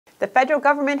The federal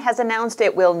government has announced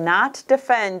it will not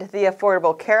defend the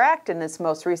Affordable Care Act in its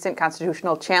most recent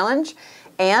constitutional challenge.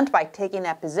 And by taking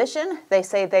that position, they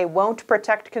say they won't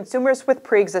protect consumers with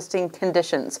pre-existing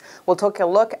conditions. We'll take a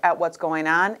look at what's going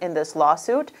on in this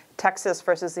lawsuit, Texas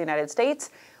versus the United States,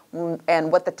 and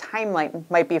what the timeline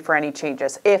might be for any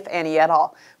changes, if any at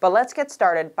all. But let's get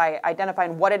started by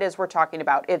identifying what it is we're talking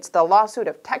about. It's the lawsuit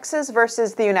of Texas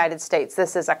versus the United States.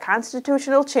 This is a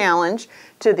constitutional challenge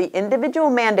to the individual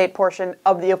mandate portion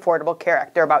of the Affordable Care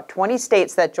Act. There are about 20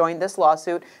 states that joined this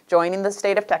lawsuit, joining the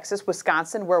state of Texas.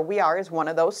 Wisconsin, where we are, is one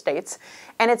of those states.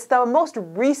 And it's the most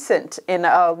recent in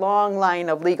a long line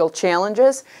of legal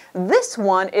challenges. This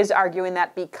one is arguing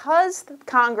that because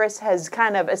Congress has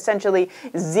kind of essentially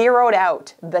zeroed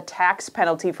out the tax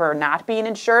penalty for not being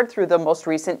insured through the most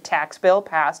recent tax bill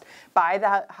passed by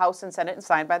the House and Senate and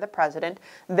signed by the President.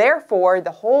 Therefore,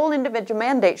 the whole individual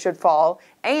mandate should fall,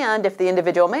 and if the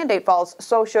individual mandate falls,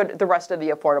 so should the rest of the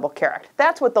Affordable Care Act.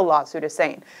 That's what the lawsuit is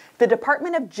saying. The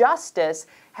Department of Justice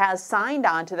has signed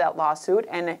on to that lawsuit,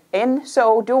 and in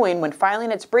so doing, when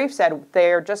filing its brief, said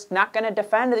they're just not going to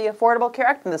defend the Affordable Care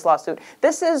Act in this lawsuit.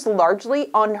 This is largely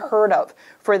unheard of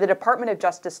for the Department of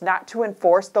Justice not to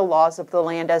enforce the laws of the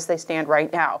land as they stand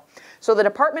right now. So the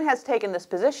department has taken this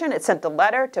position. It sent a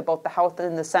letter to both the House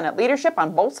and the Senate leadership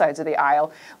on both sides of the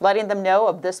aisle, letting them know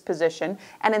of this position,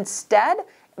 and instead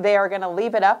they are going to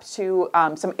leave it up to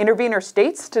some intervener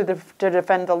states to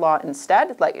defend the law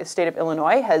instead. Like the state of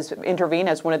Illinois has intervened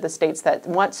as one of the states that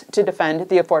wants to defend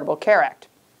the Affordable Care Act.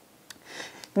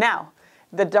 Now,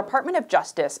 the Department of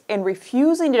Justice, in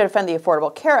refusing to defend the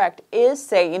Affordable Care Act, is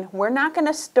saying we're not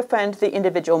going to defend the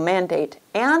individual mandate,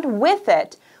 and with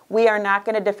it, we are not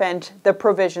going to defend the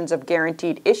provisions of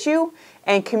guaranteed issue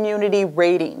and community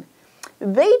rating.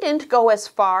 They didn't go as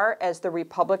far as the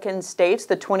Republican states,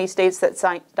 the 20 states that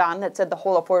signed on that said the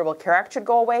whole Affordable Care Act should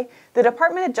go away. The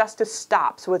Department of Justice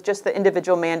stops with just the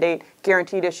individual mandate,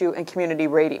 guaranteed issue, and community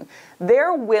rating.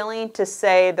 They're willing to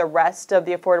say the rest of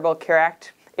the Affordable Care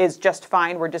Act is just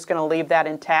fine. We're just going to leave that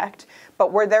intact.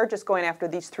 But they're just going after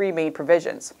these three main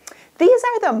provisions. These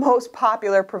are the most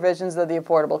popular provisions of the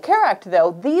Affordable Care Act,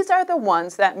 though. These are the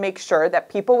ones that make sure that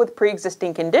people with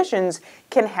pre-existing conditions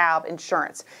can have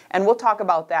insurance. And we'll talk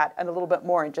about that a little bit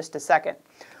more in just a second.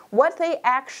 What they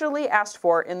actually asked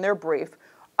for in their brief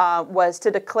was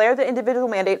to declare the individual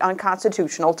mandate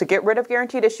unconstitutional, to get rid of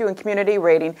guaranteed issue and community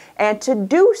rating, and to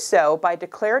do so by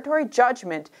declaratory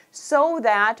judgment so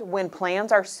that when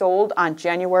plans are sold on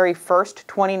January 1st,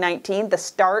 2019, the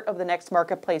start of the next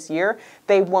marketplace year,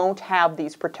 they won't have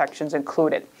these protections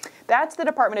included. That's the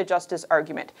Department of Justice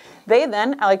argument. They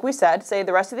then, like we said, say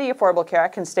the rest of the Affordable Care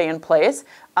Act can stay in place,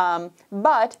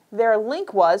 but their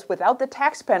link was, without the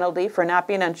tax penalty for not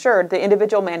being insured, the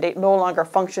individual mandate no longer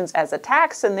functions as a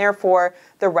tax, and therefore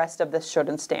the rest of this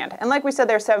shouldn't stand. And like we said,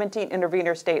 there are 17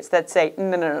 intervener states that say,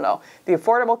 no. The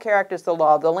Affordable Care Act is the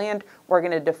law of the land. We're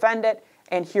going to defend it,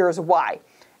 and here's why.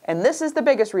 And this is the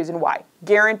biggest reason why.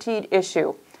 Guaranteed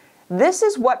issue. This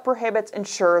is what prohibits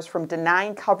insurers from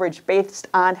denying coverage based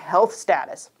on health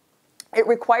status. It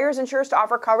requires insurers to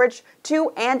offer coverage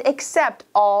to and accept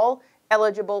all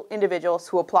eligible individuals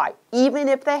who apply, even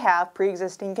if they have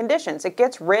pre-existing conditions. It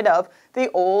gets rid of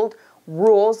the old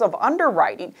rules of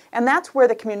underwriting, and that's where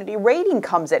the community rating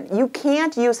comes in. You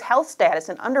can't use health status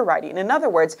in underwriting. In other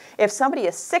words, if somebody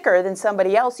is sicker than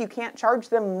somebody else, you can't charge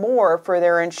them more for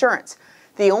their insurance.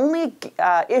 The only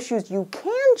issues you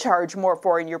can charge more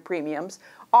for in your premiums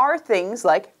are things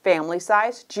like family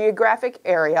size, geographic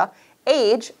area,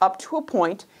 age up to a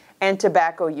point, and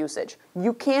tobacco usage.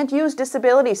 You can't use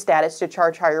disability status to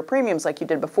charge higher premiums like you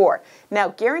did before. Now,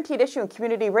 guaranteed issue and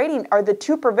community rating are the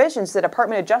two provisions the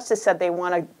Department of Justice said they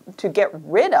wanted to get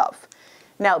rid of.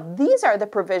 Now, these are the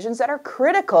provisions that are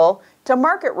critical to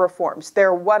market reforms.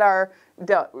 They're what are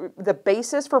the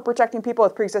basis for protecting people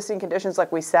with pre-existing conditions,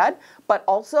 like we said, but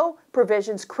also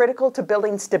provisions critical to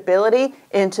building stability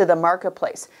into the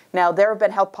marketplace. Now, there have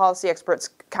been health policy experts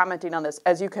commenting on this,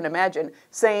 as you can imagine,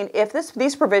 saying if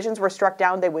these provisions were struck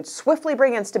down, they would swiftly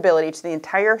bring instability to the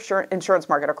entire insurance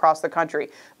market across the country.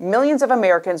 Millions of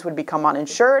Americans would become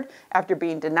uninsured after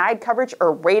being denied coverage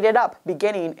or rated up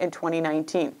beginning in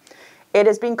 2019. It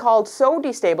is being called so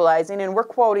destabilizing, and we're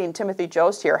quoting Timothy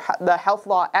Jost here, the health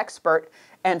law expert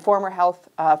and former health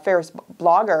affairs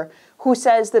blogger, who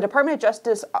says the Department of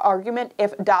Justice argument,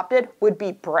 if adopted, would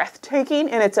be breathtaking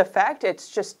in its effect. It's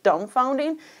just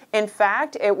dumbfounding. In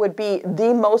fact, it would be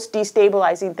the most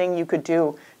destabilizing thing you could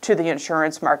do to the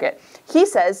insurance market. He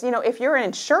says, if you're an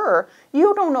insurer,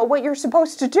 you don't know what you're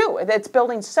supposed to do. That's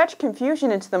building such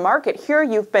confusion into the market. Here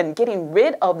you've been getting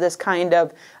rid of this kind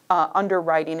of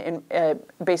underwriting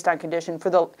based on condition for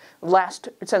the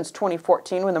since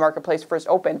 2014 when the marketplace first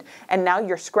opened. And now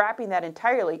you're scrapping that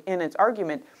entirely in its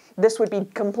argument. This would be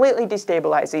completely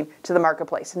destabilizing to the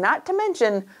marketplace, not to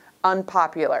mention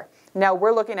unpopular. Now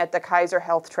we're looking at the Kaiser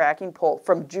health tracking poll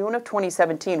from June of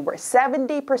 2017, where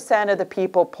 70% of the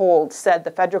people polled said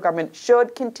the federal government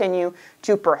should continue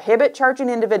to prohibit charging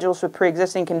individuals with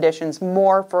pre-existing conditions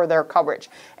more for their coverage.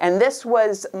 And this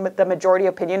was the majority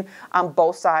opinion on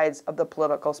both sides of the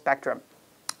political spectrum.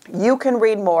 You can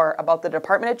read more about the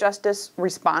Department of Justice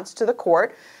response to the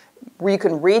court. You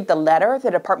can read the letter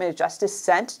the Department of Justice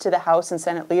sent to the House and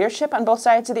Senate leadership on both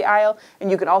sides of the aisle.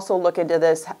 And you can also look into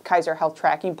this Kaiser health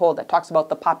tracking poll that talks about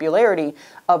the popularity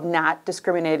of not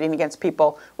discriminating against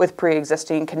people with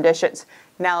pre-existing conditions.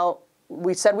 Now,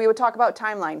 we said we would talk about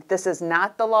timeline. This is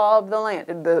not the law of the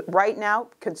land. Right now,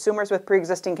 consumers with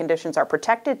pre-existing conditions are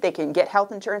protected. They can get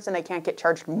health insurance and they can't get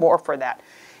charged more for that.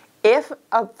 If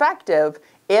effective,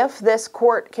 if this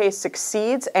court case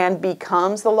succeeds and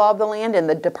becomes the law of the land and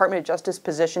the Department of Justice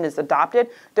position is adopted,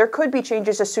 there could be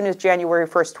changes as soon as January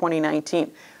 1st,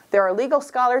 2019. There are legal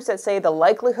scholars that say the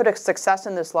likelihood of success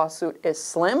in this lawsuit is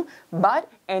slim, but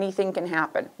anything can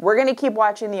happen. We're going to keep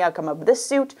watching the outcome of this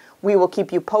suit. We will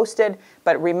keep you posted.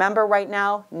 But remember, right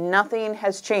now, nothing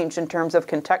has changed in terms of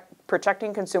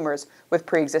protecting consumers with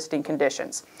pre-existing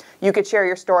conditions. You could share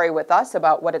your story with us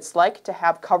about what it's like to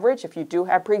have coverage if you do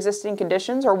have pre-existing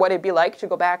conditions, or what it'd be like to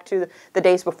go back to the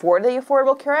days before the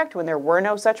Affordable Care Act when there were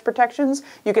no such protections.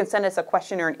 You can send us a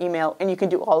question or an email, and you can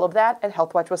do all of that at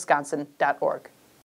healthwatchwisconsin.org.